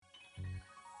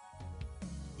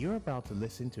You're about to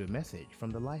listen to a message from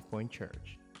the LifePoint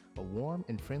Church, a warm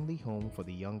and friendly home for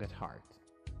the young at heart.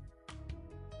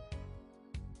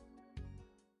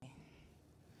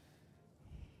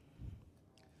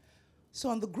 So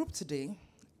on the group today,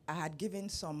 I had given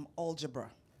some algebra.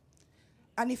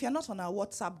 And if you're not on our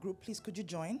WhatsApp group, please could you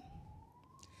join?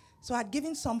 So I had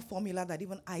given some formula that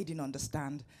even I didn't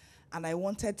understand. And I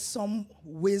wanted some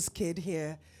whiz kid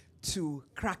here to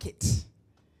crack it.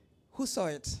 Who saw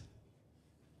it?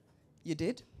 You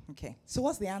did? Okay. So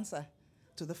what's the answer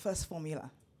to the first formula?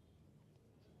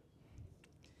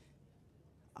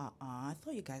 I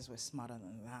thought you guys were smarter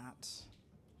than that.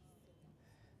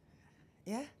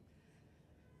 Yeah?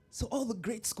 So all the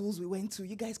great schools we went to,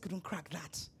 you guys couldn't crack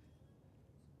that.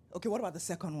 Okay, what about the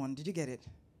second one? Did you get it?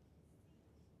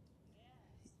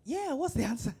 Yeah, what's the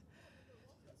answer?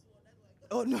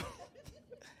 Oh, no.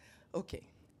 Okay.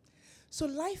 So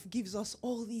life gives us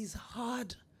all these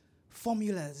hard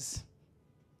formulas.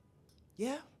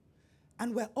 Yeah?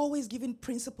 And we're always given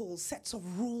principles, sets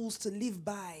of rules to live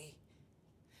by.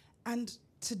 And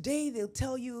today they'll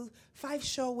tell you 5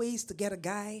 sure ways to get a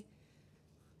guy.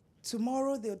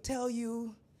 Tomorrow they'll tell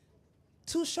you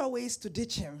 2 sure ways to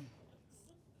ditch him.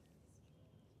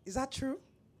 Is that true?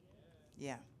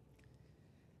 Yeah.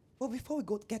 Well, before we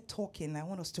get talking, I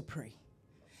want us to pray.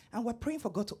 And we're praying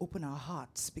for God to open our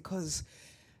hearts because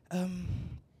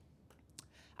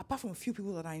apart from a few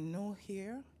people that I know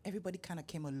here, everybody kind of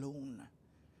came alone.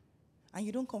 And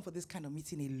you don't come for this kind of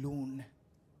meeting alone.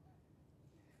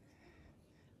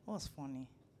 What's funny?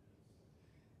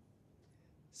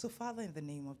 So, Father, in the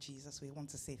name of Jesus, we want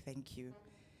to say thank you.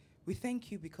 We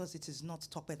thank you because it is not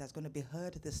Tokwe that's going to be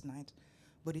heard this night,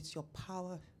 but it's your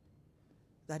power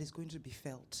that is going to be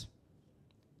felt.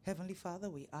 Heavenly Father,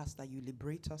 we ask that you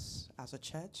liberate us as a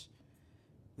church.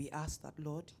 We ask that,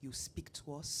 Lord, you speak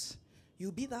to us.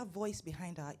 You be that voice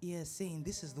behind our ears saying,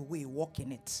 this is the way, walk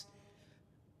in it.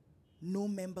 No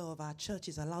member of our church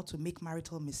is allowed to make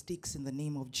marital mistakes in the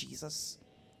name of Jesus.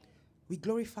 We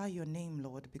glorify your name,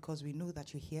 Lord, because we know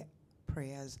that you hear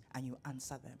prayers and you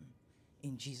answer them.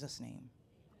 In Jesus' name,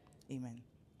 amen.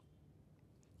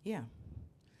 Yeah.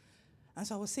 And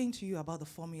so I was saying to you about the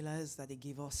formulas that they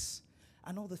give us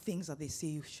and all the things that they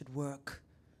say should work,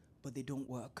 but they don't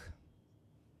work.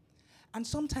 And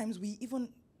sometimes we even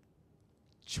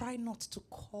try not to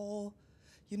call,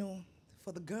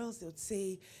 for the girls, they would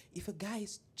say, if a guy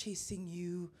is chasing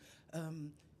you,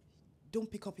 don't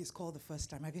pick up his call the first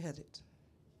time. Have you heard it?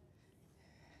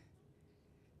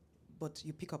 But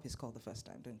you pick up his call the first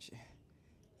time, don't you?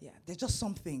 Yeah, there's just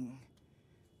something.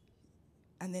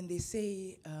 And then they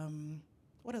say,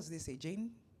 what else do they say,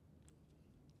 Jane?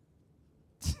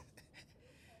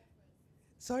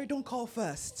 Sorry, don't call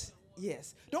first.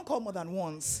 Yes, don't call more than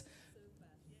once.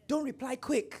 Don't reply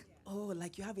quick. Oh,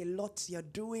 like you have a lot you're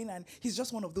doing, and he's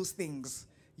just one of those things.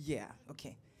 Yeah,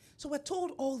 okay. So we're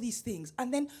told all these things,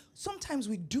 and then sometimes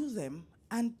we do them,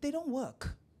 and they don't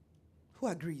work. Who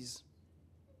agrees?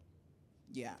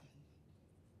 Yeah.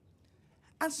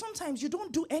 And sometimes you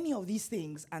don't do any of these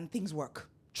things, and things work.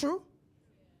 True?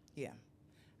 Yeah.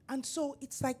 And so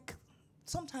it's like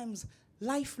sometimes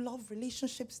life, love,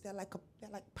 relationships, they're like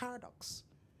paradox.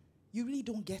 You really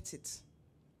don't get it.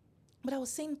 But I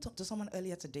was saying to someone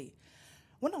earlier today,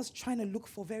 when I was trying to look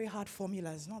for very hard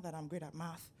formulas, not that I'm great at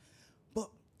math, but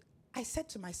I said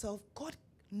to myself, God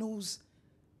knows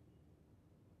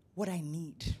what I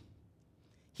need.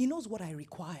 He knows what I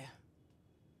require.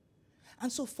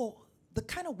 And so for the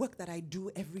kind of work that I do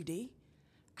every day,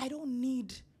 I don't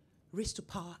need raised to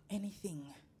power anything.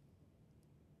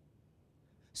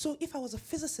 So if I was a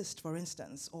physicist, for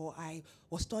instance, or I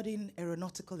was studying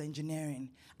aeronautical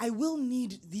engineering, I will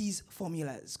need these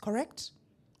formulas, correct?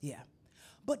 Yeah.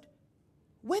 But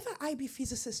whether I be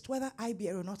physicist, whether I be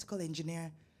aeronautical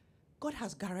engineer, God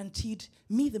has guaranteed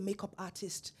me, the makeup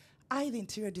artist, I, the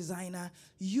interior designer,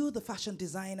 you, the fashion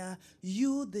designer,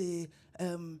 you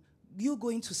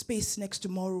going to space next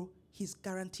tomorrow, he's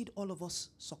guaranteed all of us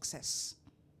success.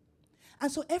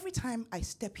 And so every time I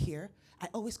step here, I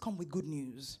always come with good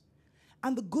news.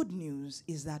 And the good news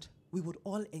is that we would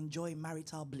all enjoy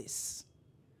marital bliss.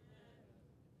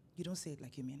 You don't say it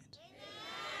like you mean it.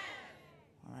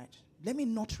 All right. Let me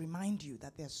not remind you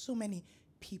that there are so many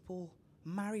people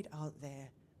married out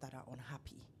there that are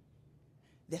unhappy.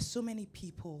 There's so many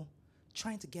people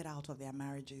trying to get out of their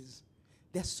marriages.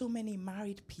 There's so many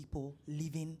married people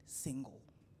living single.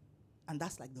 And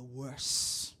that's like the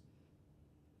worst.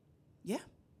 Yeah?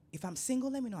 If I'm single,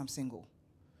 let me know I'm single.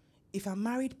 If I'm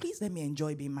married, please let me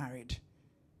enjoy being married.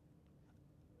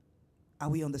 Are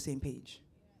we on the same page?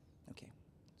 Okay.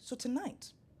 So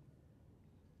tonight,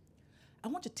 I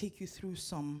want to take you through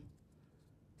some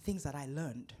things that I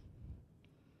learned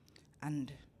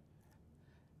and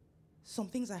some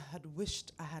things I had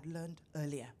wished I had learned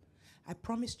earlier. I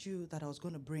promised you that I was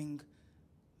going to bring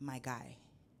my guy.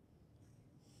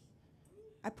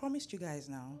 I promised you guys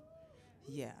now.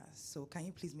 Yeah, so can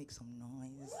you please make some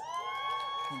noise?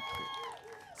 Thank you.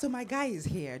 So my guy is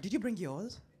here. Did you bring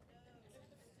yours?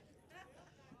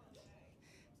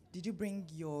 Did you bring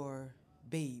your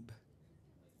babe?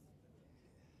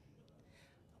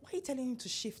 Why are you telling him to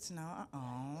shift now?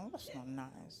 That's not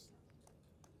nice.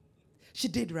 She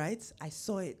did, right? I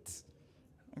saw it.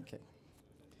 Okay.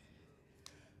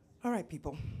 All right,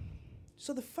 people.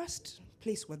 So the first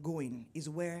place we're going is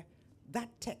where that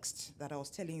text that I was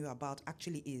telling you about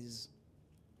actually is.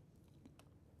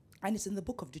 And it's in the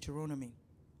book of Deuteronomy.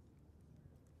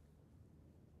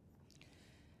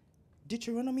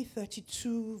 Deuteronomy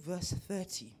 32, verse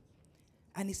 30.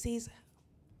 And it says,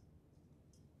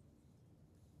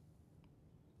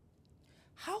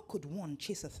 how could one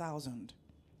chase 1,000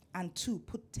 and two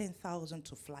put 10,000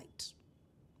 to flight?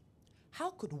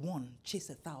 How could one chase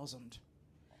 1,000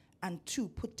 and two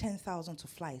put 10,000 to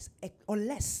flight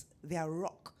unless their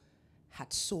rock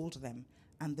had sold them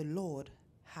and the Lord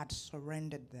had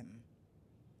surrendered them?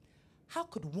 How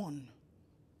could one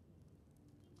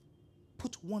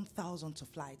put 1,000 to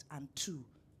flight and two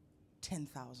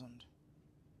 10,000?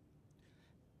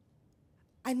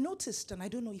 I noticed, and I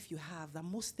don't know if you have, that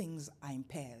most things are in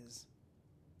pairs.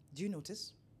 Do you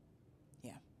notice?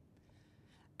 Yeah.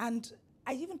 And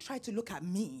I even tried to look at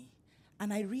me,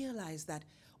 and I realized that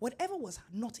whatever was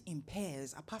not in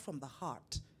pairs, apart from the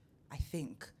heart, I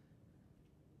think,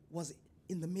 was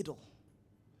in the middle.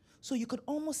 So you could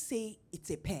almost say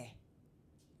it's a pair.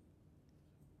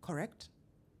 Correct?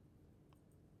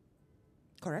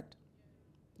 Correct?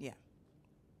 Yeah.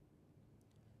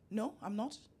 No, I'm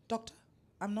not. Doctor,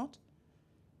 I'm not.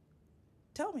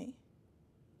 Tell me.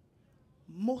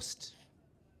 Most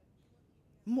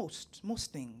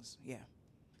things, yeah.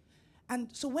 And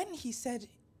so when he said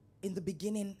in the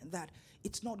beginning that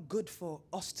it's not good for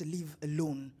us to live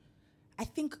alone, I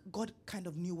think God kind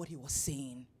of knew what he was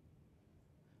saying.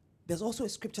 There's also a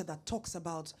scripture that talks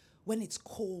about when it's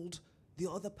cold, the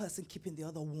other person keeping the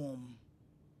other warm.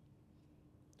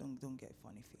 Don't get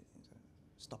funny feelings.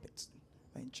 Stop it.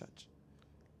 We're in church.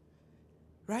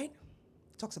 Right?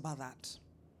 It talks about that.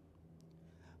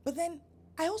 But then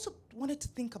I also wanted to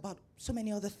think about so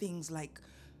many other things, like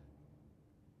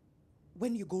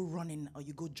when you go running or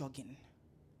you go jogging.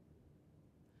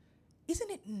 Isn't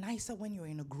it nicer when you're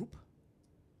in a group?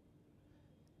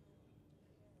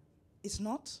 It's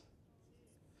not?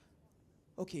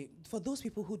 Okay, for those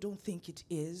people who don't think it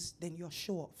is, then you're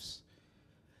show-offs.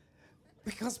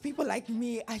 Because people like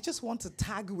me, I just want to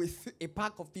tag with a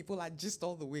pack of people and just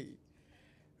all the way.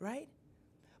 Right?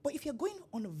 But if you're going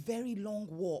on a very long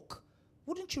walk,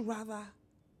 wouldn't you rather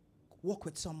walk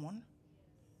with someone?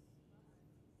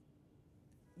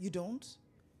 You don't?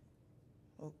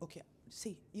 Oh, okay.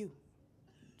 See, you.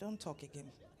 Don't talk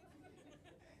again.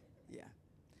 Yeah.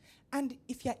 And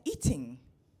if you're eating,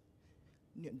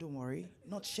 don't worry,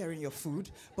 not sharing your food,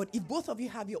 but if both of you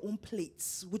have your own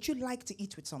plates, would you like to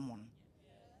eat with someone?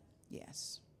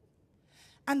 Yes.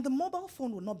 And the mobile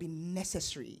phone would not be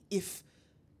necessary if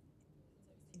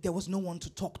there was no one to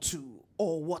talk to,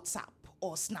 or WhatsApp,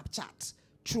 or Snapchat.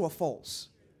 True or false?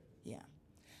 Yeah.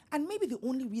 And maybe the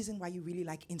only reason why you really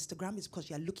like Instagram is because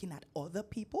you're looking at other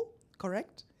people,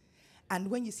 correct? And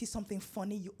when you see something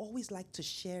funny, you always like to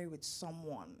share it with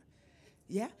someone.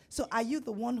 Yeah? So are you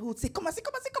the one who would say, come and see,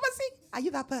 come and see, come and see? Are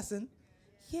you that person?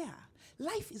 Yeah.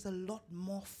 Life is a lot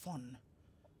more fun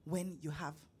when you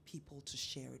have people to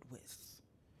share it with.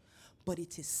 But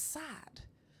it is sad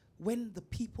when the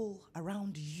people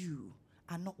around you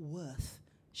are not worth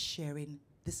sharing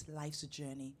this life's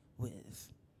journey with.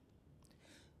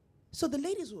 So the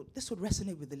ladies, this would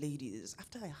resonate with the ladies.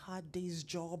 After a hard day's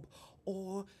job,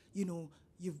 or you've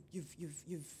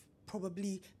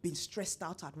probably been stressed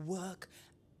out at work,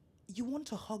 you want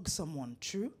to hug someone,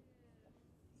 true?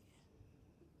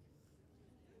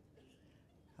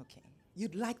 Okay.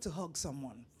 You'd like to hug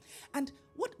someone. And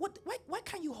why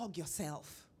can't you hug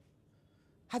yourself?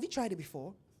 Have you tried it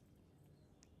before?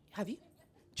 Have you?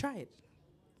 Try it.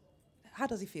 How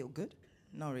does it feel? Good?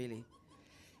 Not really.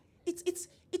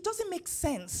 It doesn't make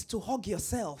sense to hug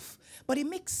yourself, but it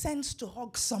makes sense to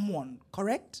hug someone,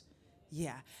 correct?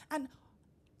 Yeah. And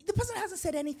the person hasn't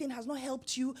said anything, has not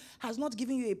helped you, has not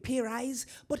given you a pay rise,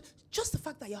 but just the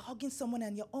fact that you're hugging someone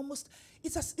and you're almost,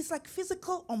 it's like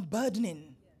physical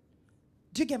unburdening.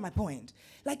 Do you get my point?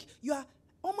 Like you are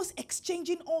almost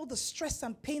exchanging all the stress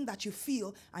and pain that you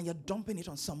feel and you're dumping it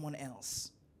on someone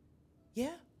else.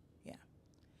 Yeah? Yeah.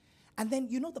 And then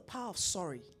you know the power of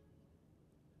sorry.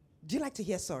 Do you like to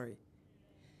hear sorry?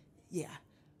 Yeah.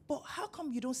 But how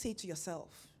come you don't say it to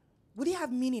yourself? Would it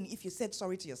have meaning if you said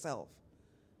sorry to yourself?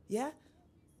 Yeah?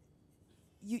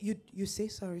 You say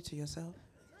sorry to yourself?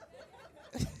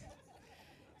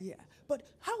 Yeah. But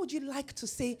how would you like to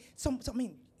say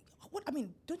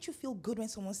don't you feel good when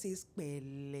someone says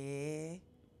pele?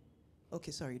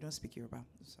 Okay, sorry, you don't speak Yoruba.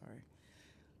 I'm sorry.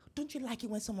 Don't you like it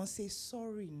when someone says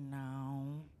sorry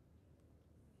now?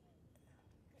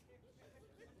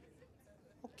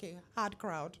 Okay, hard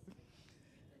crowd.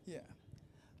 Yeah.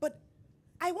 But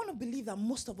I want to believe that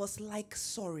most of us like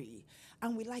sorry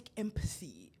and we like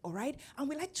empathy, all right? And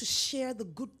we like to share the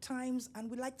good times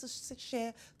and we like to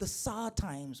share the sour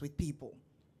times with people.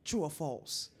 True or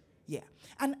false? Yeah.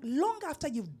 And long after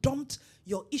you've dumped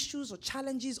your issues or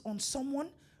challenges on someone,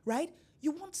 right?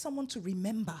 You want someone to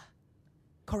remember.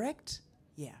 Correct?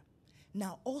 Yeah.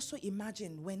 Now also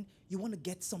imagine when you want to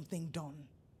get something done.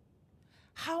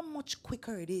 How much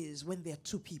quicker it is when there are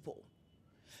two people.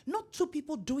 Not two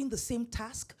people doing the same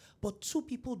task, but two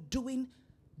people doing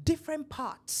different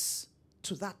parts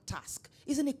to that task.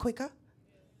 Isn't it quicker?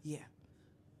 Yeah.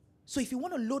 So if you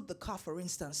want to load the car, for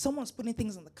instance, someone's putting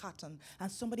things in the carton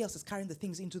and somebody else is carrying the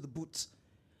things into the boot.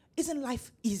 Isn't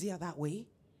life easier that way?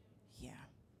 Yeah.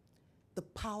 The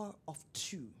power of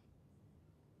two.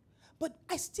 But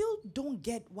I still don't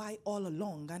get why all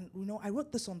along, and I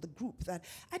wrote this on the group, that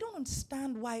I don't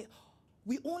understand why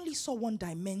we only saw one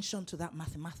dimension to that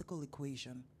mathematical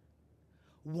equation.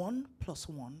 1 +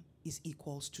 1 is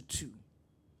equals to 2.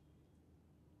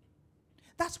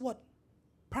 That's what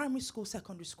primary school,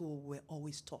 secondary school were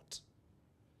always taught.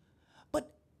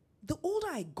 But the older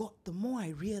I got, the more I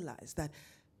realized that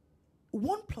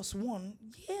 1 + 1,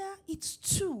 yeah, it's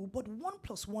 2, but 1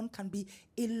 + 1 can be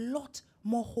a lot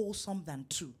more wholesome than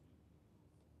 2.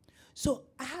 So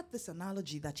I had this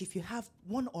analogy that if you have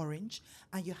one orange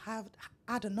and you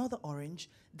add another orange,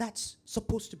 that's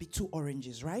supposed to be 2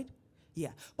 oranges, right?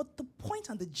 Yeah. But the point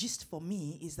and the gist for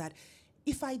me is that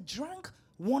if I drank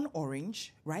one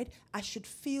orange, right, I should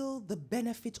feel the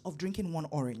benefit of drinking one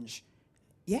orange.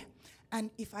 Yeah?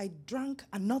 And if I drank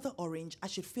another orange, I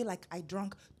should feel like I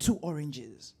drank 2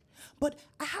 oranges. But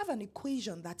I have an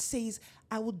equation that says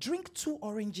I will drink 2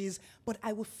 oranges, but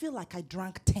I will feel like I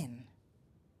drank 10.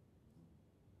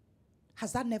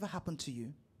 Has that never happened to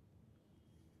you?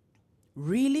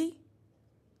 Really?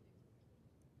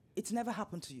 It's never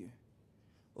happened to you?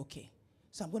 Okay.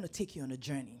 So I'm going to take you on a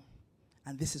journey.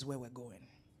 And this is where we're going.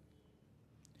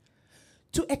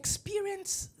 To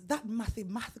experience that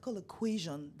mathematical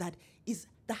equation that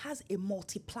has a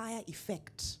multiplier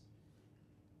effect,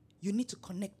 you need to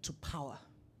connect to power.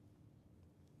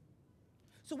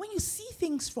 So when you see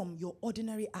things from your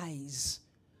ordinary eyes,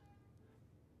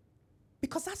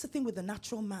 because that's the thing with the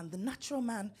natural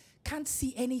man can't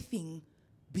see anything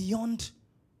beyond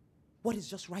what is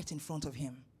just right in front of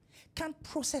him. Can't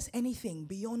process anything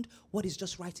beyond what is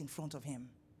just right in front of him.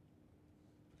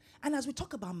 And as we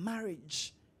talk about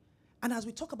marriage, and as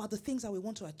we talk about the things that we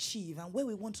want to achieve and where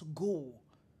we want to go,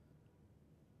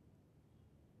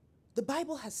 the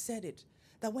Bible has said it,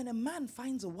 that when a man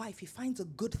finds a wife, he finds a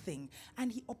good thing,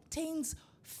 and he obtains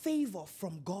favor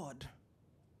from God.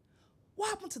 What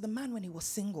happened to the man when he was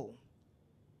single?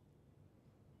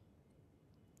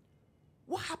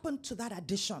 What happened to that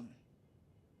addition?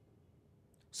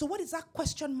 So what is that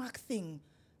question mark thing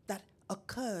that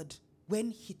occurred when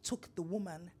he took the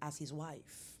woman as his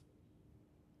wife?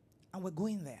 And we're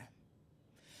going there.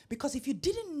 Because if you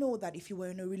didn't know that if you were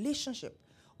in a relationship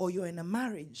or you're in a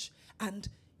marriage and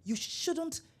you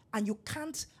shouldn't and you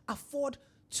can't afford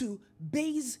to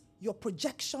base your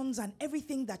projections and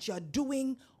everything that you're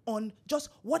doing on just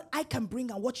what I can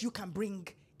bring and what you can bring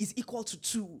is equal to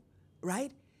 2,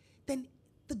 right? Then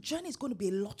the journey is going to be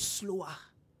a lot slower.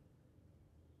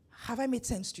 Have I made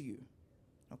sense to you?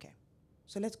 Okay,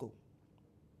 so let's go.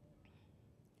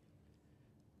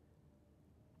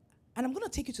 And I'm going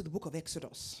to take you to the book of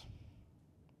Exodus.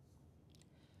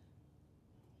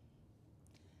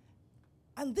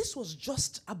 And this was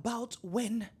just about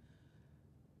when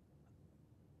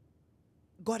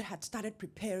God had started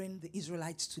preparing the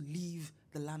Israelites to leave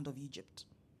the land of Egypt.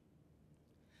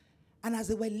 And as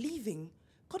they were leaving,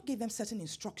 God gave them certain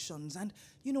instructions. And,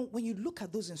 when you look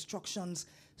at those instructions,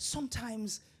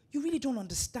 sometimes you really don't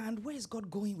understand, where is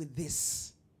God going with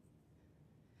this?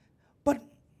 But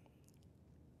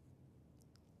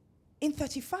in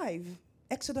 35,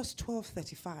 Exodus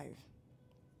 12:35,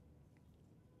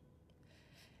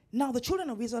 Now the children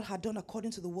of Israel had done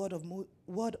according to the word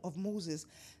of Moses,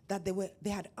 that they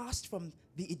had asked from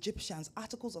the Egyptians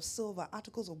articles of silver,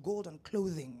 articles of gold, and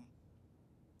clothing.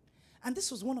 And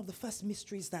this was one of the first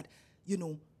mysteries that,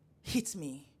 hit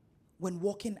me when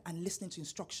walking and listening to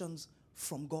instructions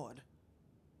from God.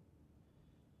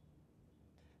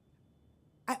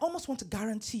 I almost want to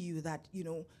guarantee you that,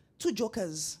 two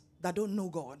jokers that don't know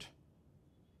God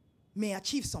may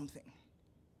achieve something.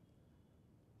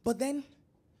 But then,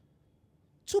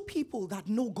 two people that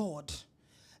know God,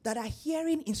 that are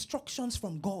hearing instructions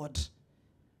from God,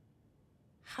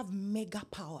 have mega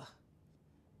power.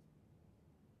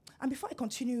 And before I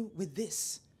continue with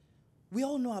this, we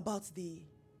all know about the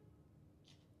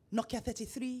Nokia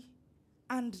 33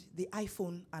 and the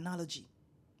iPhone analogy.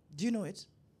 Do you know it?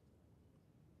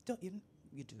 Don't you?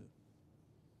 You do.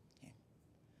 Yeah.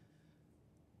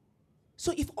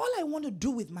 So if all I want to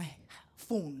do with my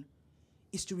phone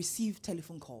is to receive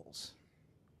telephone calls,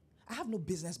 I have no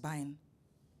business buying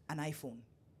an iPhone.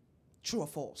 True or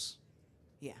false?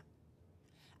 Yeah.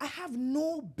 I have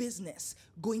no business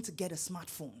going to get a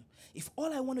smartphone if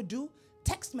all I want to do,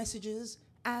 text messages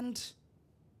and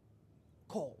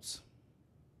calls.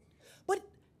 But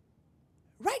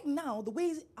right now, the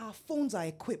way our phones are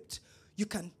equipped, you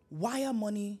can wire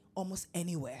money almost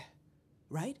anywhere,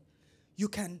 right? You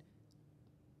can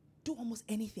do almost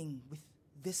anything with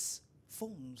these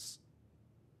phones.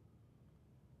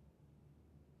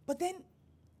 But then,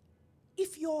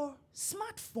 if your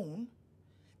smartphone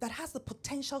that has the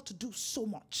potential to do so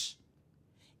much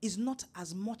is not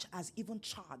as much as even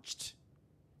charged,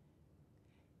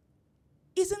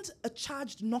 isn't a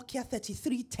charged Nokia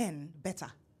 3310 better?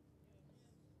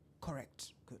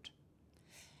 Correct. Good.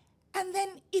 And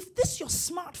then if this your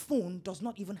smartphone does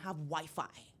not even have Wi-Fi,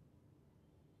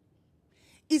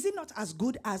 is it not as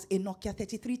good as a Nokia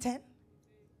 3310?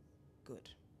 Good.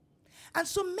 And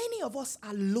so many of us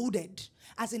are loaded,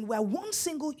 as in we're one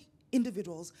single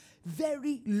individuals,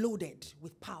 very loaded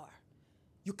with power.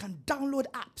 You can download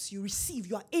apps, you receive,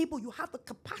 you are able, you have the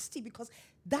capacity because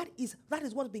that is what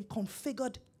has been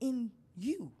configured in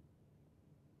you.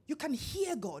 You can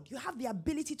hear God. You have the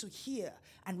ability to hear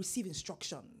and receive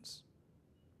instructions.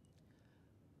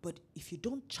 But if you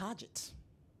don't charge it,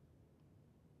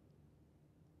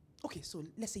 okay, so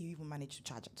let's say you even manage to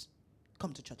charge it.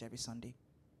 Come to church every Sunday.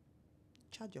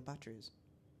 Charge your batteries.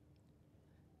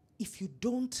 If you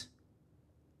don't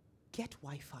get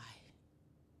Wi-Fi,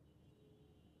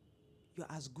 you're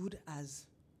as good as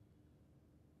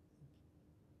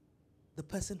the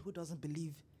person who doesn't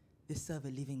believe they serve a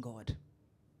living God.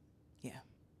 Yeah.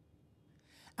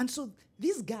 And so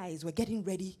these guys were getting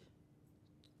ready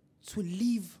to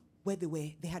leave where they were.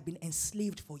 They had been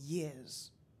enslaved for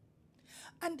years.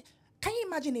 And can you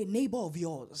imagine a neighbor of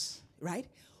yours, right,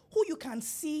 who you can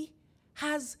see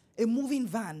has a moving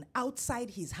van outside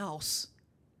his house?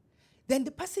 Then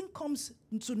the person comes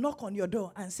to knock on your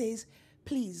door and says,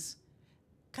 please,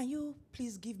 can you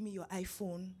please give me your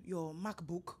iPhone, your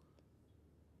MacBook?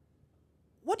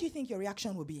 What do you think your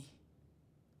reaction will be?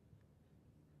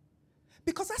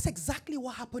 Because that's exactly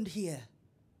what happened here.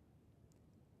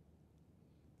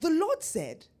 The Lord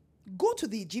said, go to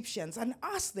the Egyptians and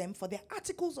ask them for their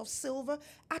articles of silver,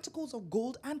 articles of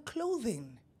gold, and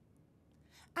clothing.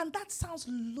 And that sounds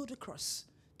ludicrous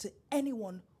to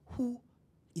anyone who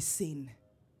is sane.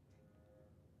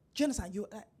 Do you understand?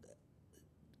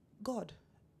 God,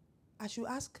 I should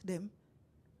ask them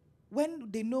when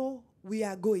they know we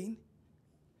are going.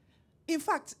 In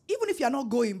fact, even if you're not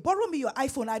going, borrow me your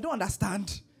iPhone. I don't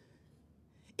understand.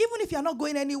 Even if you're not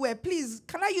going anywhere, please,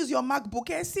 can I use your MacBook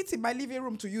and sit in my living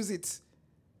room to use it?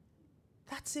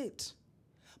 That's it.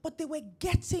 But they were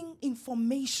getting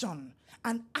information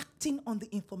and acting on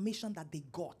the information that they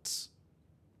got.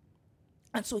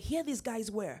 And so here these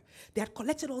guys were. They had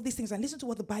collected all these things, and listen to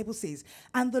what the Bible says.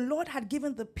 And the Lord had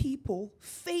given the people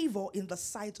favor in the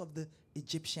sight of the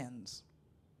Egyptians.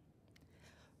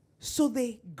 So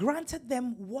they granted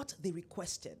them what they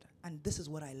requested. And this is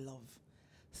what I love.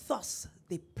 Thus,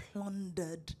 they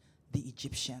plundered the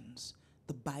Egyptians.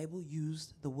 The Bible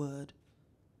used the word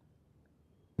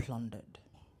plundered.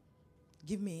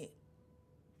 Give me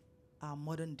our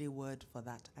modern day word for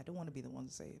that. I don't want to be the one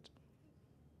to say it.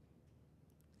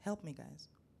 Help me, guys.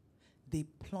 They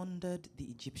plundered the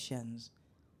Egyptians.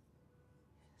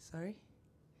 Sorry?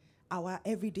 Our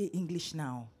everyday English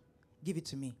now. Give it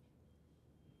to me.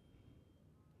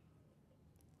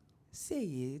 Say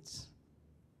it.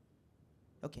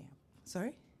 Okay.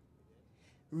 Sorry?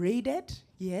 Raided?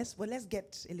 Yes. Well, let's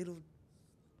get a little.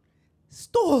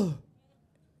 Stole.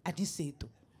 I didn't say it though.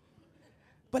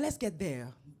 But let's get there.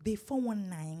 They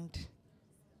 419'd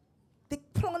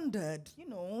plundered,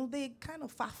 they kind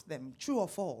of faffed them, true or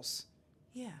false.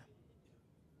 Yeah.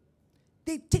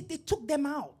 They took them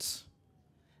out.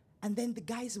 And then the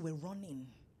guys were running.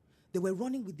 They were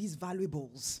running with these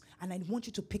valuables. And I want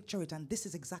you to picture it, and this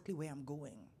is exactly where I'm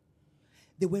going.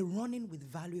 They were running with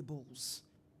valuables.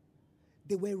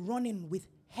 They were running with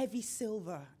heavy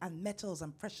silver and metals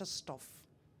and precious stuff.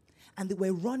 And they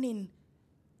were running,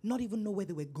 not even know where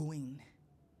they were going.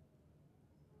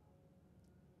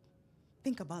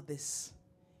 Think about this.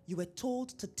 You were told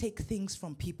to take things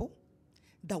from people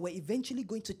that were eventually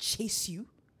going to chase you,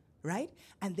 right?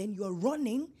 And then you're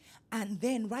running, and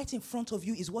then right in front of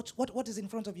you is what is in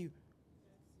front of you?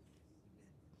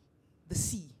 The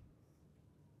sea.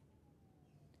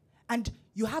 And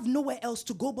you have nowhere else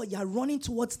to go, but you're running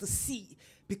towards the sea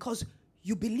because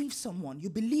you believe someone. You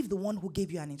believe the one who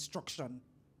gave you an instruction.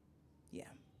 Yeah.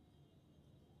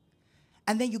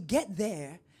 And then you get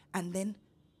there, and then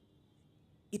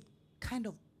it kind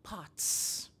of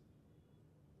parts.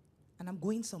 And I'm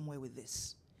going somewhere with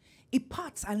this. It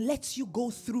parts and lets you go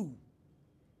through.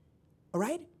 All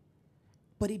right?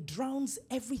 But it drowns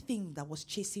everything that was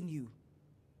chasing you.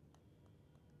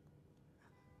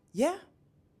 Yeah?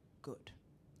 Good.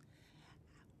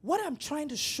 What I'm trying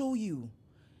to show you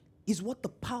is what the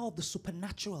power of the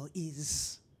supernatural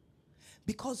is.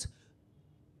 Because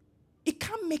it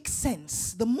can't make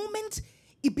sense. The moment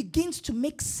it begins to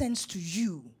make sense to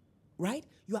you, right?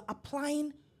 You are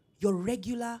applying your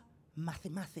regular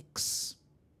mathematics.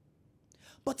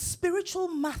 But spiritual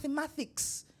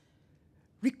mathematics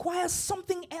requires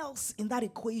something else in that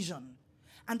equation.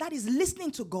 And that is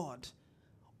listening to God,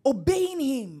 obeying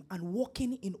Him, and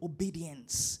walking in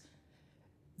obedience.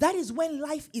 That is when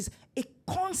life is a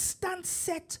constant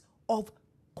set of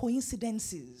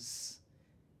coincidences.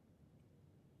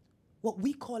 What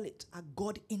we call it are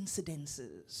God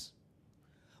incidences.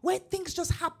 Where things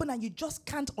just happen and you just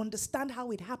can't understand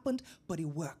how it happened, but it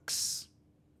works.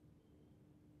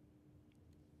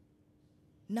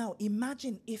 Now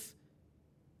imagine if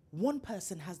one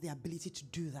person has the ability to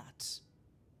do that.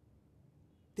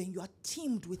 Then you are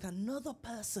teamed with another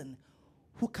person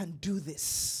who can do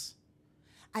this.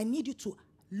 I need you to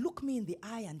look me in the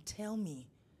eye and tell me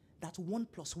that 1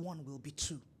 + 1 will be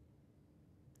 2.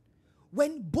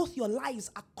 When both your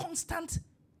lives are constant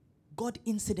God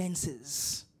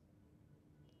incidences.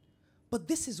 But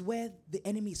this is where the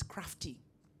enemy is crafty.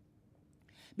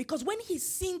 Because when he's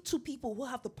seen two people who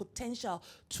have the potential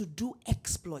to do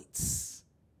exploits,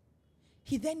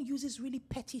 he then uses really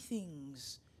petty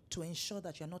things to ensure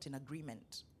that you're not in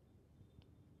agreement.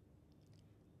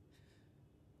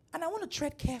 And I want to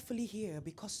tread carefully here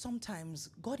because sometimes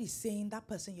God is saying that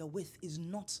person you're with is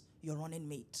not your running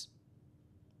mate.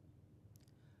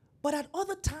 But at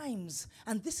other times,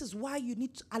 and this is why you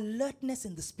need alertness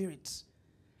in the spirit,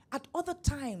 at other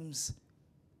times,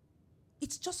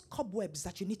 it's just cobwebs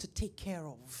that you need to take care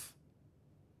of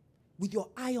with your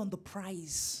eye on the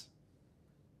prize.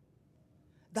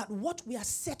 That what we are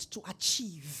set to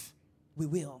achieve, we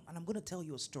will. And I'm going to tell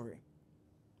you a story.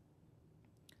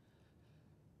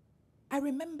 I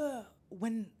remember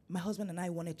when my husband and I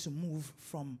wanted to move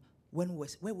from where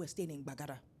we're staying in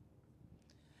Bagada.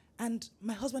 And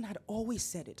my husband had always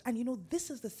said it. And this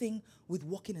is the thing with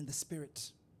walking in the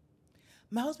spirit.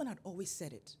 My husband had always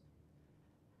said it.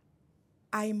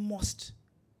 I must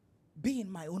be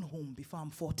in my own home before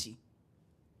I'm 40.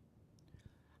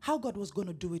 How God was going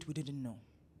to do it, we didn't know.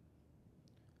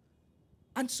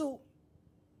 And so,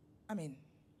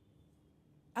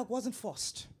 I wasn't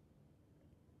forced.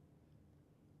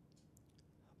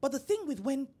 But the thing with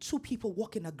when two people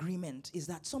walk in agreement is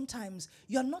that sometimes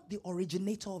you're not the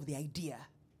originator of the idea.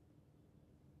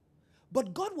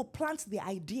 But God will plant the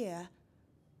idea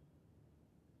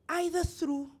either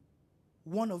through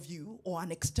one of you or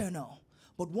an external,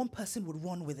 but one person would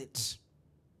run with it.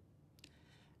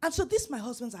 And so this is my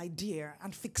husband's idea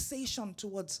and fixation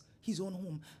towards his own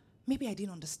home. Maybe I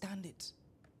didn't understand it.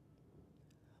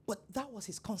 But that was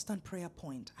his constant prayer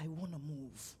point. I want to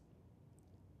move.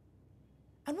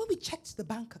 And when we checked the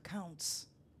bank accounts,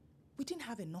 we didn't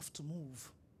have enough to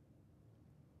move.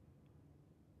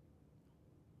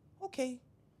 Okay.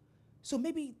 So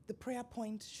maybe the prayer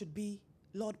point should be,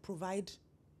 Lord, provide.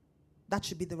 That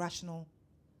should be the rational.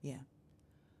 Yeah.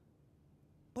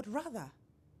 But rather,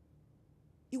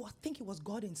 I think it was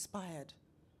God inspired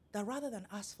that rather than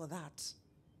ask for that,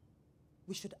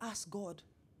 we should ask God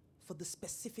for the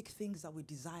specific things that we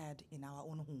desired in our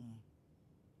own home.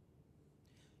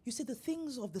 You see, the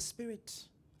things of the Spirit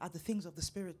are the things of the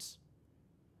Spirit,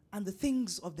 and the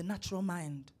things of the natural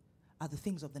mind are the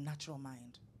things of the natural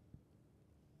mind.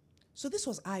 So this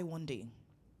was I one day.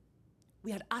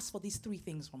 We had asked for these 3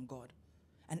 things from God.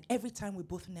 And every time we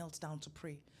both knelt down to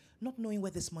pray, not knowing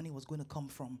where this money was going to come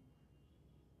from,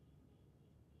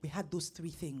 we had those 3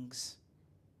 things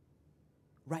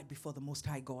right before the Most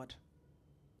High God.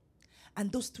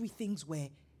 And those 3 things were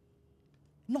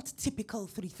not typical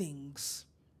 3 things,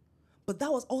 but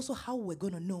that was also how we're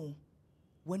going to know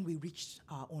when we reached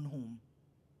our own home.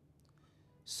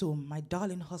 So my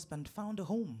darling husband found a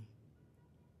home.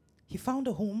 He found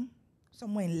a home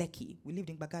somewhere in Lekki. We lived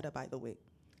in Bagada, by the way.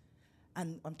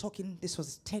 And I'm talking, this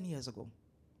was 10 years ago.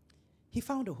 He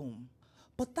found a home.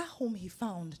 But that home he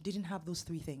found didn't have those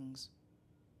 3 things.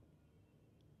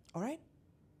 All right?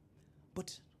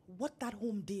 But what that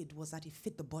home did was that it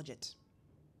fit the budget.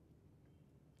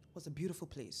 It was a beautiful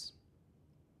place.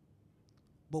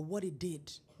 But what it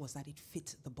did was that it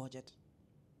fit the budget.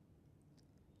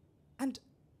 And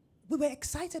we were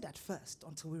excited at first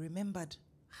until we remembered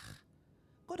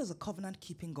God is a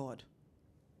covenant-keeping God.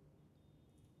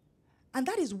 And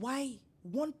that is why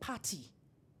one party,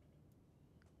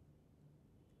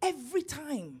 every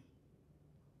time,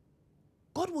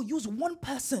 God will use one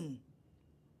person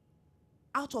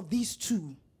out of these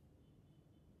 2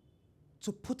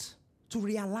 to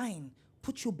realign,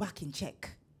 put you back in check.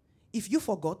 If you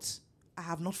forgot, I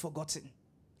have not forgotten.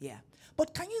 Yeah.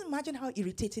 But can you imagine how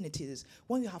irritating it is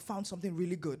when you have found something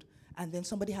really good and then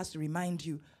somebody has to remind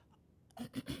you,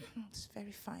 it's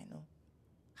very final.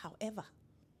 However,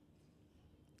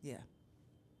 yeah.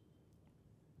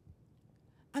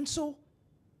 And so,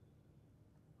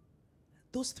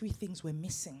 those 3 things were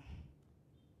missing.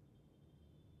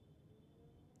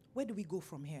 Where do we go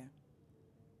from here?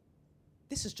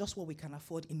 This is just what we can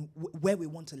afford in where we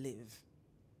want to live.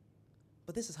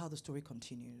 But this is how the story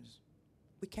continues.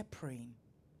 We kept praying.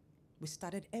 We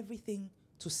started everything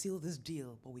to seal this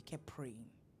deal, but we kept praying.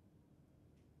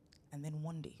 And then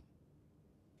one day,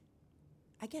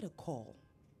 I get a call.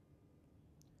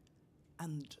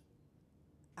 And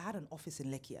I had an office in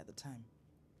Lekki at the time.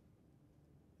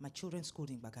 My children schooled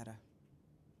in Bagada.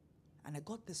 And I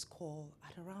got this call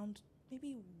at around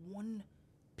maybe 1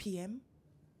 p.m.,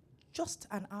 just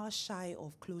an hour shy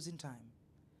of closing time.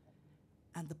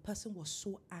 And the person was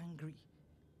so angry.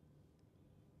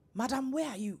 Madam, where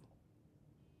are you?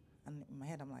 And in my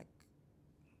head, I'm like,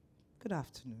 good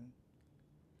afternoon.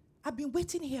 I've been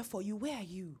waiting here for you. Where are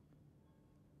you?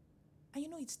 And you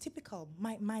know, it's typical.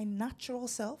 My natural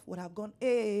self would have gone,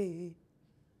 hey,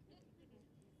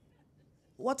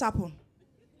 what happened?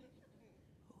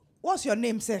 What's your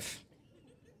name, Seth?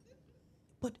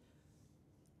 But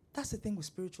that's the thing with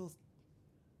spiritual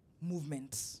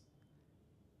movements.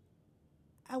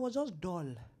 I was just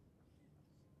dull.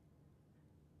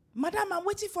 Madam, I'm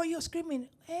waiting for you, screaming,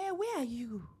 hey, where are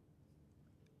you?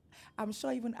 I'm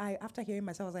sure even I, after hearing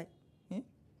myself, I was like, eh?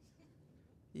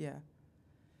 Yeah.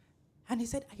 And he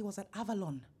said he was at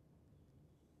Avalon.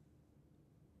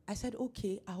 I said,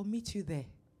 okay, I'll meet you there.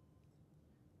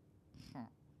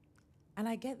 And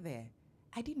I get there.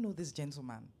 I didn't know this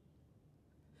gentleman.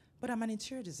 But I'm an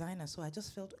interior designer, so I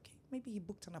just felt, okay, maybe he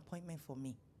booked an appointment for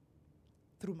me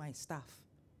through my staff.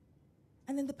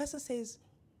 And then the person says,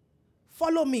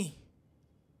 follow me.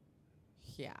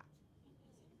 Yeah.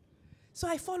 So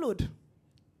I followed.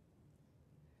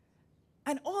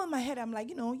 And all in my head, I'm like,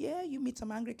 yeah, you meet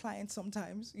some angry clients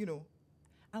sometimes,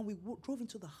 And we drove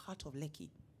into the heart of Lekki.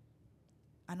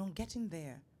 And on getting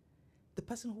there, the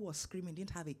person who was screaming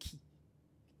didn't have a key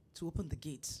to open the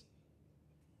gates.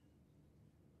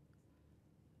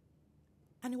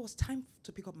 And it was time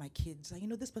to pick up my kids. And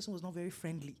this person was not very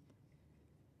friendly.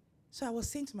 So I was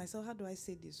saying to myself, how do I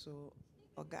say this? So,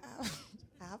 okay,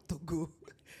 I have to go.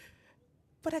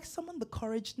 But I summoned the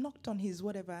courage, knocked on his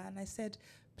whatever, and I said,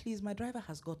 please, my driver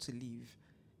has got to leave.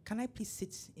 Can I please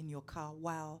sit in your car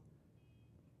while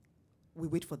we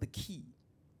wait for the key?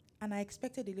 And I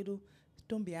expected a little,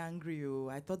 don't be angry, oh.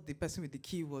 I thought the person with the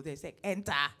key was there. He said,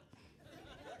 enter.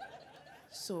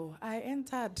 So I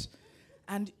entered,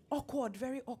 and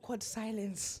very awkward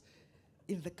silence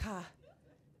in the car.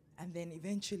 And then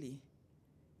eventually,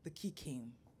 the key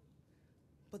came.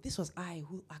 But this was I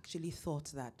who actually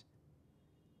thought that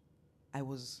I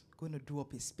was going to do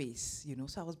up a space,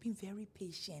 So I was being very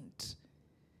patient.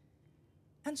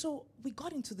 And so we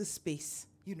got into the space,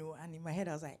 and in my head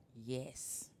I was like,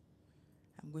 yes.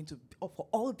 I'm going to, for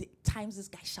all the times this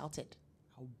guy shouted,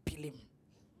 I'll bill him.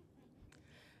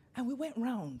 And we went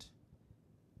round.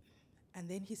 And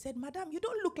then he said, Madam, you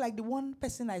don't look like the one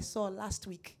person I saw last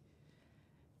week.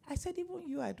 I said, even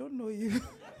you, I don't know you.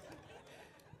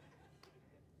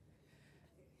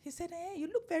 He said, hey, you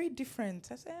look very different.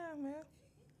 I said, yeah, well.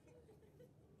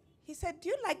 He said, do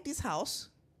you like this house?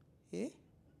 Eh?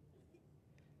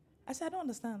 I said, I don't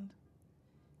understand.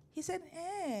 He said,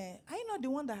 are you not the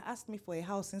one that asked me for a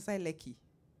house inside Lekki?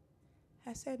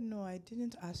 I said, no, I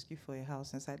didn't ask you for a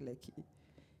house inside Lekki.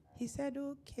 He said,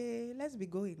 okay, let's be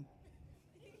going.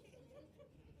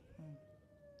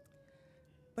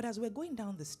 But as we're going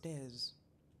down the stairs,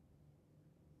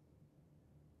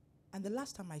 and the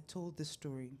last time I told this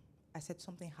story, I said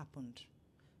something happened.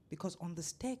 Because on the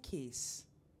staircase,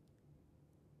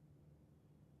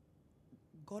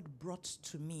 God brought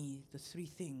to me the three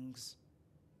things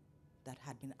that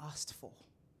had been asked for.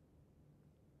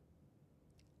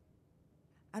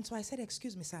 And so I said,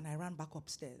 excuse me, sir, and I ran back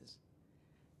upstairs.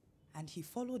 And he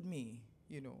followed me,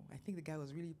 I think the guy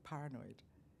was really paranoid.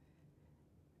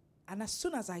 And as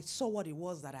soon as I saw what it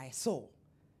was that I saw,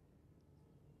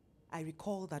 I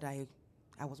recalled that I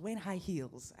was wearing high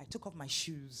heels. I took off my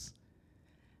shoes.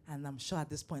 And I'm sure at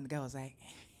this point the guy was like,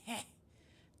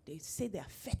 they say there are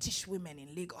fetish women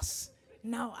in Lagos.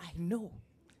 Now I know.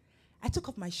 I took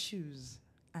off my shoes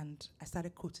and I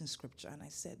started quoting scripture. And I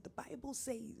said, the Bible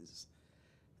says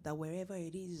that wherever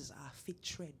it is our feet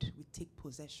tread, we take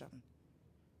possession.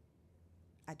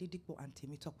 Adedipo and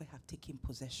Temitope have taken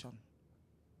possession.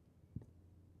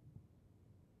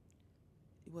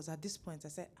 It was at this point I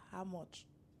said, how much?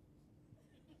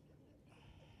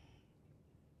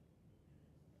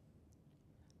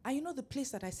 And the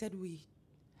place that I said we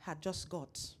had just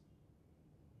got,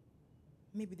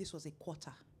 maybe this was a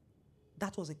quarter.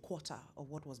 That was a quarter of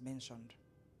what was mentioned.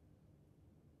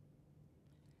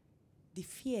 The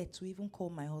fear to even call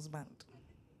my husband.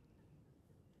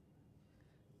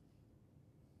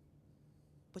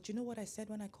 But you know what I said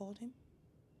when I called him?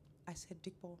 I said,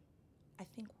 Dikbo, I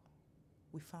think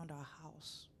we found our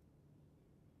house.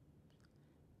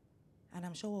 And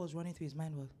I'm sure what was running through his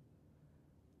mind was,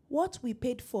 what we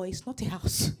paid for is not a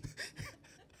house.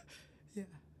 Yeah.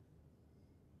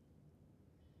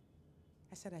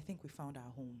 I said, I think we found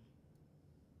our home.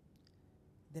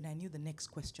 Then I knew the next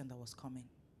question that was coming.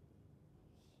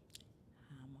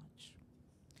 How much?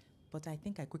 But I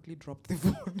think I quickly dropped the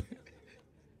phone.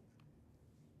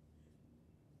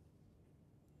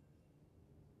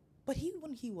 But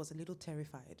even he was a little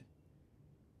terrified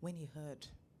when he heard.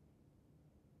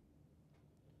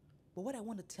 But what I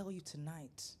want to tell you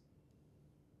tonight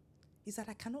is that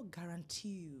I cannot guarantee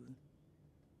you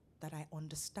that I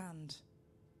understand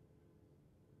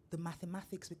the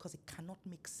mathematics because it cannot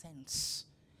make sense.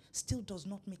 Still does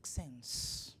not make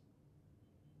sense.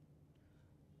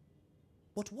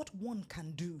 But what one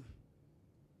can do,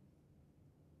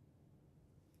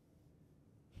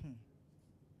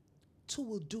 two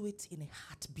will do it in a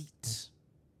heartbeat.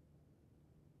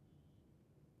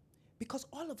 Because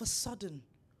all of a sudden,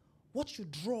 what you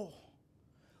draw,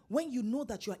 when you know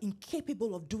that you are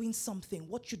incapable of doing something,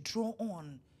 what you draw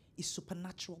on is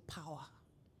supernatural power.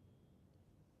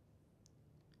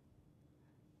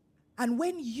 And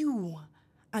when you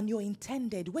and your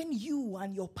intended, when you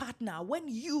and your partner, when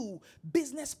you,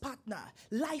 business partner,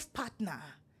 life partner,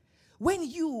 when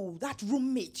you, that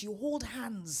roommate, you hold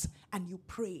hands and you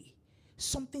pray,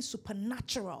 something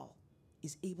supernatural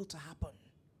is able to happen.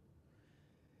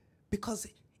 Because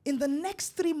in the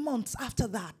next 3 months after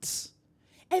that,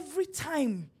 every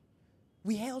time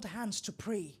we held hands to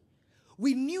pray,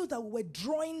 we knew that we were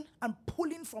drawing and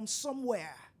pulling from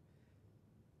somewhere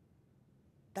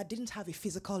that didn't have a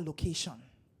physical location.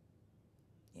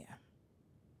 Yeah.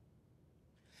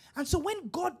 And so when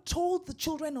God told the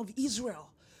children of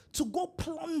Israel to go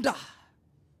plunder,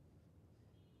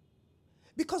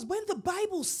 because when the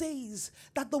Bible says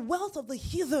that the wealth of the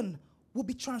heathen will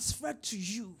be transferred to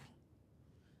you,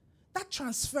 that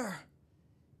transfer,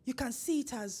 you can see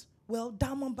it as, well,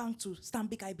 Diamond Bank to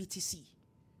Stanbic IBTC.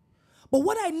 But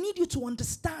what I need you to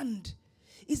understand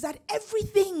is that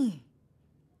everything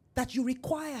that you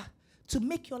require to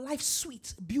make your life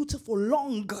sweet, beautiful,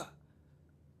 long,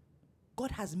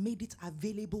 God has made it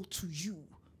available to you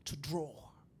to draw.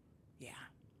 Yeah.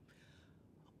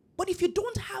 But if you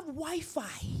don't have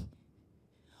Wi-Fi,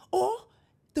 or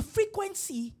the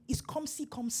frequency is come see,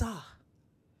 come ça,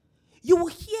 you will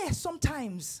hear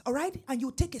sometimes, all right, and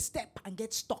you'll take a step and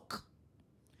get stuck.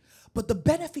 But the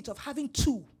benefit of having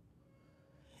two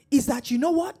is that, you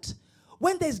know what?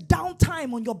 When there's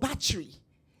downtime on your battery,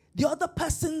 the other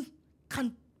person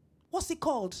can, what's it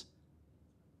called?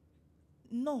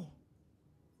 No.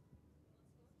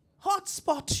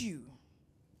 Hotspot you.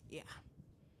 Yeah.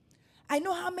 I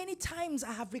know how many times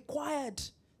I have required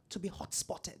to be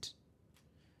hotspotted.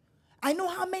 I know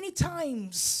how many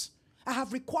times I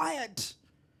have required,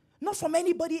 not from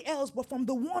anybody else, but from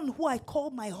the one who I call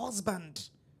my husband,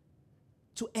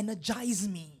 to energize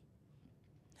me.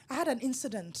 I had an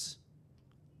incident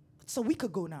It's a week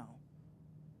ago now.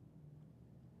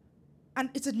 And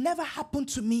it had never happened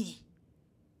to me.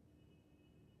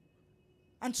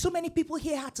 And so many people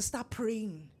here had to start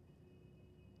praying.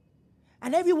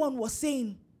 And everyone was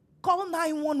saying, call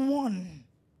 911.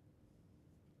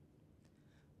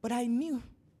 But I knew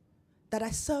that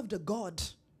I served a God.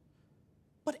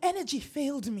 But energy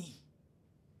failed me.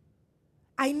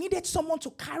 I needed someone to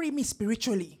carry me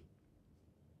spiritually.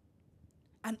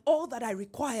 And all that I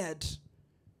required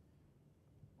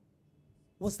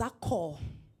was that call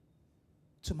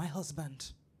to my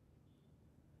husband.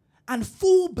 And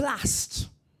full blast,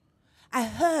 I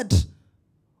heard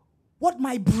what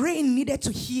my brain needed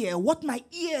to hear, what my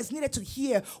ears needed to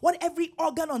hear, what every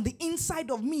organ on the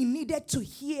inside of me needed to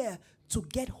hear to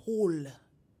get whole.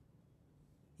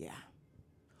 Yeah.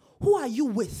 Who are you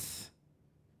with?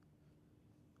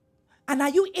 And are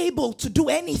you able to do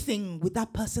anything with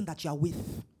that person that you're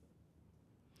with?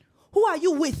 Who are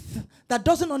you with that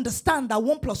doesn't understand that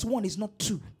 1 + 1 is not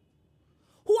 2?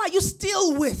 Who are you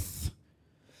still with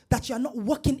that you're not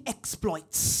working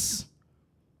exploits?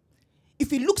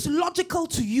 If it looks logical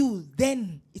to you,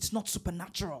 then it's not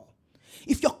supernatural.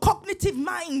 If your cognitive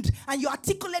mind and your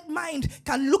articulate mind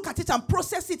can look at it and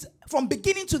process it from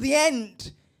beginning to the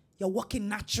end, you're working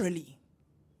naturally.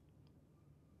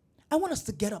 I want us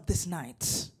to get up this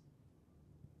night.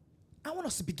 I want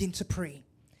us to begin to pray.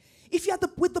 If you're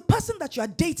with the person that you're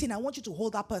dating, I want you to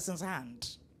hold that person's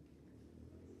hand.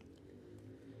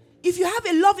 If you have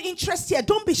a love interest here,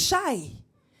 don't be shy.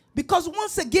 Because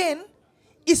once again,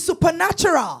 it's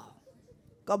supernatural.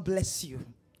 God bless you.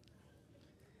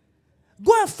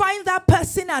 Go and find that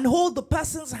person and hold the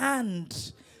person's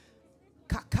hand.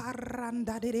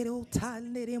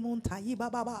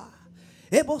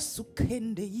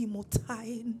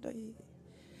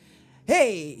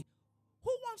 Hey,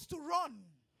 who wants to run?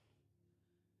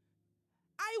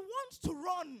 I want to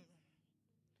run.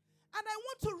 And I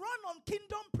want to run on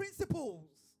kingdom principles.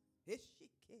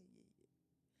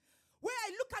 Where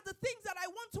I look at the things that I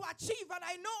want to achieve and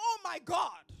I know, oh my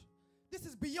God, this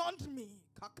is beyond me.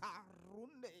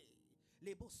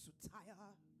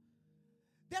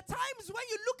 There are times when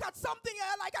you look at something and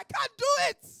you're like, I can't do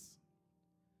it.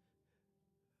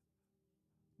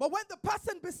 But when the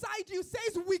person beside you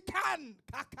says, we can.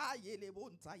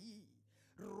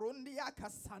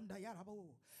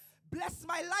 Bless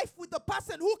my life with the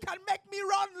person who can make me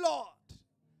run, Lord.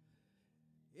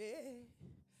 Yeah.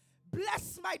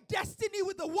 Bless my destiny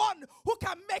with the one who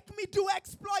can make me do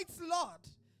exploits, Lord.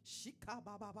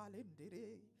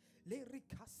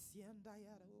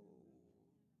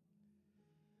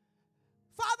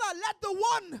 Father, let the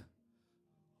one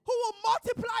who will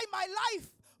multiply my life,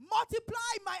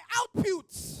 multiply my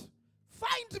outputs,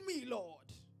 find me, Lord.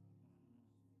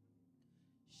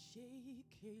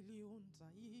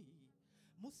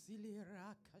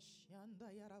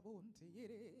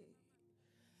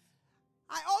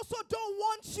 I also don't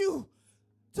want you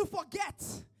to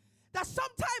forget that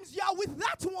sometimes you are with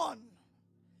that one,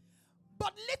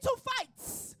 but little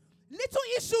fights, little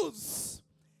issues,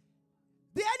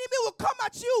 the enemy will come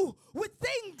at you with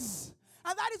things.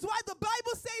 And that is why the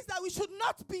Bible says that we should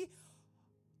not be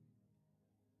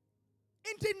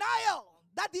in denial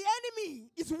that the enemy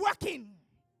is working.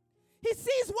 He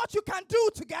sees what you can do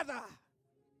together.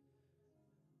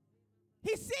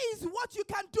 He sees what you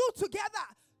can do together.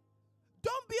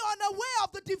 Don't be unaware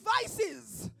of the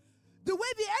devices. The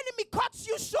way the enemy cuts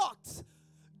you short.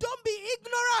 Don't be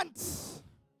ignorant.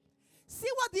 See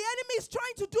what the enemy is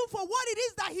trying to do for what it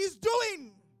is that he's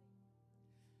doing.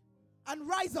 And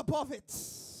rise above it.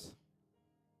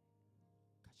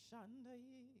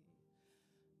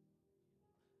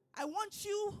 I want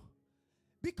you,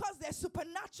 because there's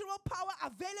supernatural power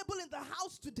available in the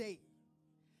house today,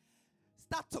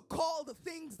 start to call the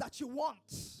things that you want.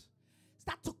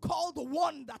 Start to call the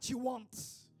one that you want.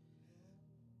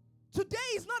 Today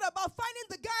is not about finding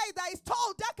the guy that is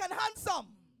tall, dark, and handsome.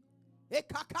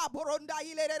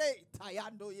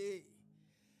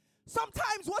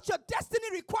 Sometimes what your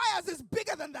destiny requires is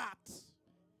bigger than that.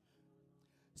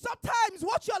 Sometimes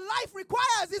what your life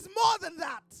requires is more than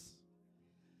that.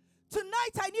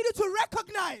 Tonight I need you to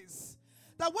recognize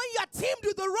that when you are teamed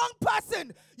with the wrong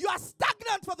person, you are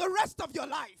stagnant for the rest of your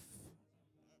life.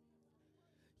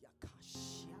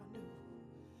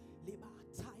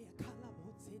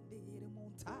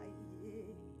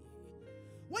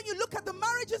 When you look at the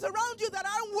marriages around you that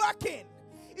aren't working,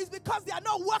 it's because they are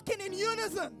not working in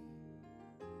unison.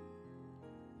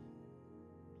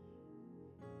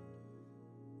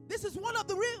 This is one of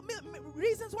the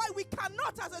reasons why we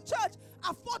cannot, as a church,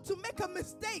 afford to make a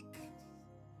mistake.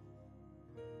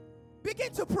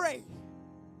 Begin to pray.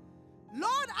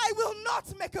 Lord, I will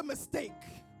not make a mistake.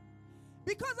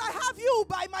 Because I have you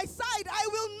by my side, I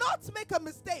will not make a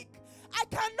mistake. I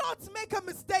cannot make a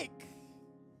mistake.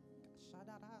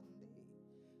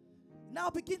 Now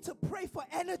begin to pray for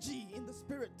energy in the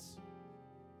spirit.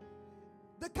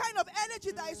 The kind of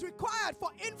energy that is required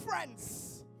for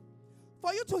inference.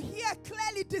 For you to hear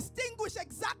clearly, distinguish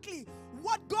exactly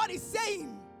what God is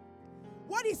saying.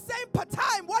 What He's saying per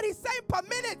time, what He's saying per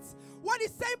minute, what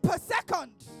He's saying per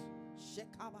second.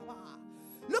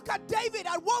 Look at David.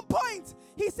 At one point,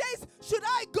 he says, should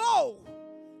I go?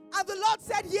 And the Lord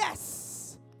said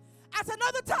yes. At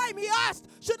another time, he asked,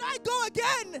 should I go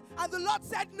again? And the Lord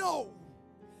said no.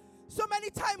 So many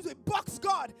times we box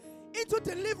God into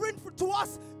delivering to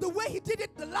us the way He did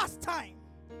it the last time.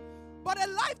 But a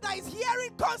life that is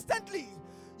hearing constantly,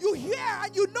 you hear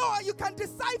and you know and you can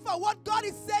decipher what God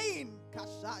is saying.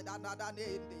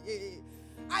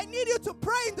 I need you to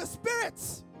pray in the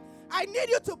Spirit. I need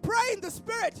you to pray in the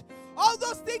Spirit. All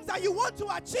those things that you want to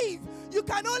achieve, you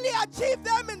can only achieve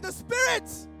them in the Spirit.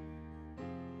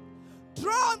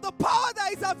 Draw on the power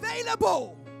that is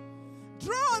available.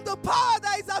 Draw on the power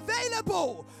that is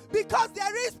available, because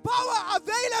there is power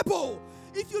available.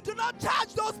 If you do not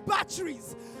charge those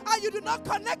batteries and you do not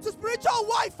connect to spiritual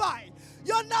Wi-Fi,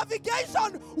 your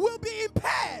navigation will be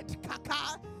impaired.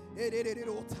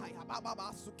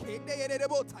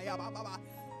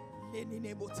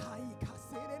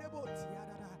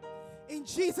 In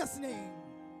Jesus' name.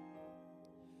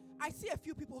 I see a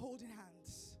few people holding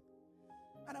hands,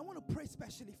 and I want to pray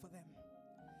specially for them.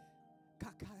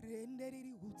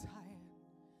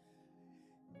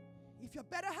 If your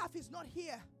better half is not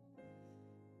here,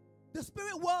 the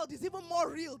spirit world is even more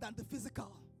real than the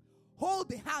physical. Hold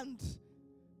the hand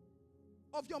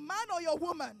of your man or your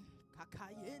woman.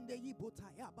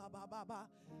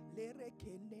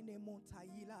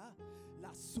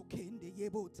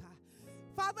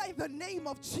 Father, in the name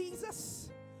of Jesus,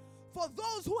 for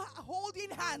those who are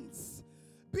holding hands,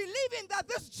 believing that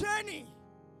this journey,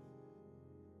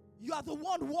 you are the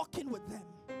one walking with them.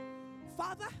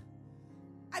 Father,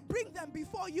 I bring them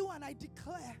before you and I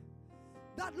declare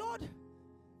that, Lord,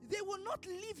 they will not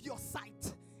leave your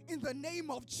sight in the name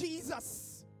of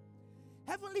Jesus.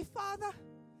 Heavenly Father,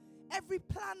 every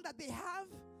plan that they have,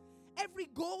 every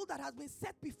goal that has been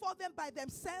set before them by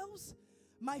themselves,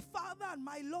 my Father and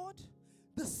my Lord,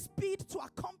 the speed to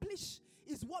accomplish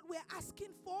is what we're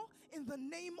asking for in the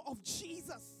name of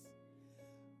Jesus.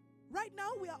 Right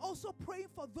now, we are also praying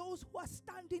for those who are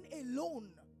standing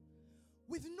alone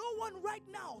with no one right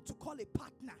now to call a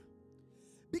partner.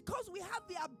 Because we have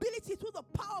the ability through the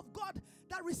power of God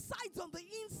that resides on the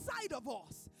inside of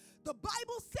us. The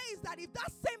Bible says that if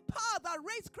that same power that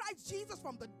raised Christ Jesus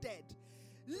from the dead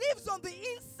lives on the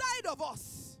inside of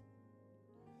us,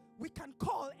 we can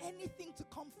call anything to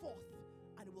come forth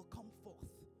and it will come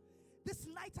forth. This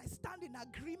night I stand in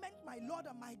agreement, my Lord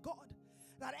and my God,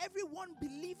 that everyone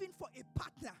believing for a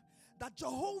partner, that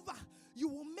Jehovah, you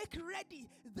will make ready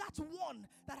that one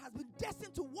that has been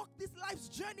destined to walk this life's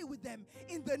journey with them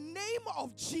in the name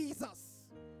of Jesus.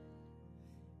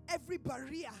 Every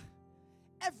barrier,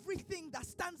 everything that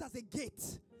stands as a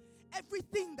gate,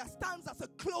 everything that stands as a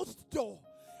closed door,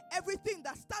 everything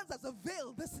that stands as a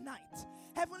veil this night,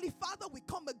 Heavenly Father, we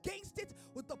come against it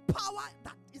with the power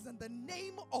that is in the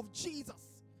name of Jesus.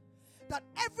 That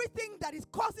everything that is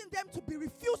causing them to be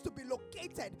refused to be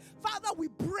located, Father, we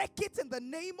break it in the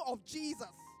name of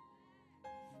Jesus.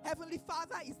 Heavenly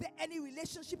Father, is there any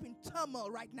relationship in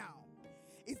turmoil right now?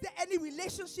 Is there any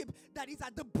relationship that is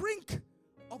at the brink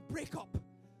of breakup,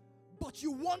 but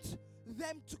you want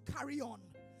them to carry on?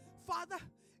 Father,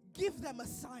 give them a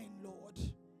sign, Lord.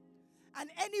 And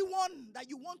anyone that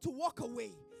you want to walk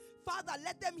away, Father,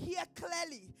 let them hear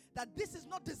clearly that this is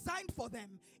not designed for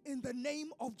them in the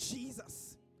name of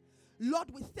Jesus.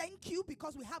 Lord, we thank you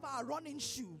because we have our running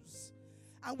shoes.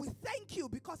 And we thank you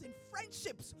because in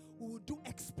friendships, we will do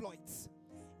exploits.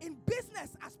 In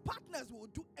business, as partners, we will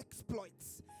do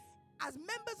exploits. As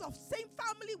members of same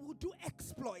family, we will do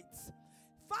exploits.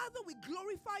 Father, we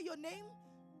glorify your name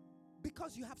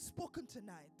because you have spoken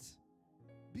tonight.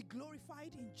 Be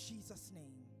glorified in Jesus'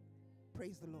 name.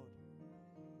 Praise the Lord.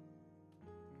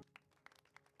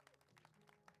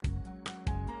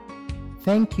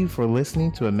 Thank you for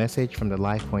listening to a message from the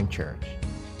LifePoint Church.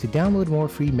 To download more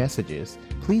free messages,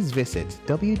 please visit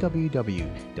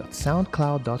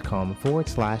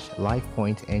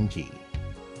www.soundcloud.com/LifePointNG.